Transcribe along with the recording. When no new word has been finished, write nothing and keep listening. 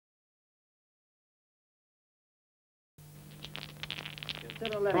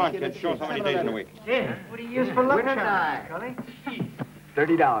Come on, kid, show us how many days in a week. Yeah. What do you use for luck charms, Cully?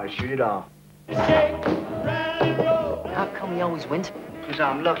 $30, shoot it all. How come he always wins? Because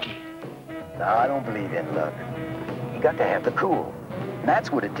I'm lucky. No, I don't believe in luck. You got to have the cool. And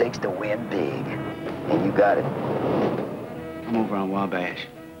that's what it takes to win big. And you got it. I'm over on Wabash.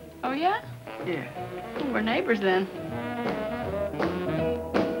 Oh, yeah? Yeah. Well, we're neighbors then.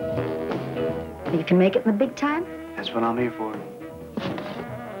 You can make it in the big time? That's what I'm here for.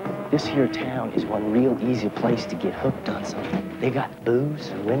 This here town is one real easy place to get hooked on something. They got booze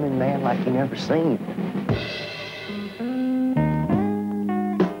and women, man, like you never seen.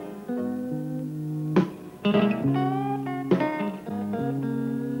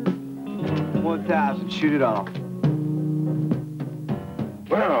 1,000, shoot it all.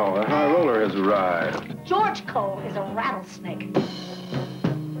 Well, the high roller has arrived. George Cole is a rattlesnake.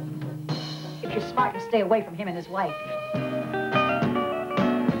 If you're smart, you stay away from him and his wife.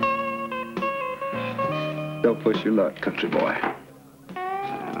 Don't push your luck, country boy.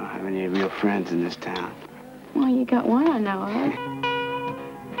 I don't have any real friends in this town. Well, you got one I know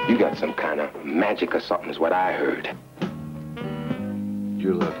of. You got some kind of magic or something is what I heard.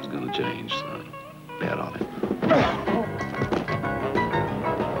 Your luck is gonna change, son. Bet on it.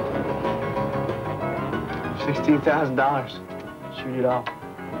 $16,000. Shoot it all.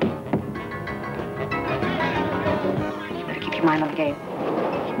 You better keep your mind on the game.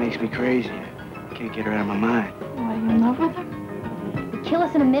 She makes me crazy. I can't get her out of my mind. What, are you in love with her? He'd kill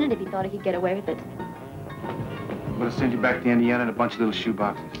us in a minute if he thought he could get away with it. I'm gonna send you back to Indiana in a bunch of little shoe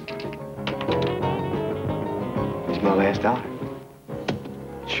boxes. It's my last dollar.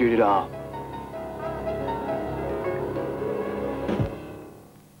 Shoot it all.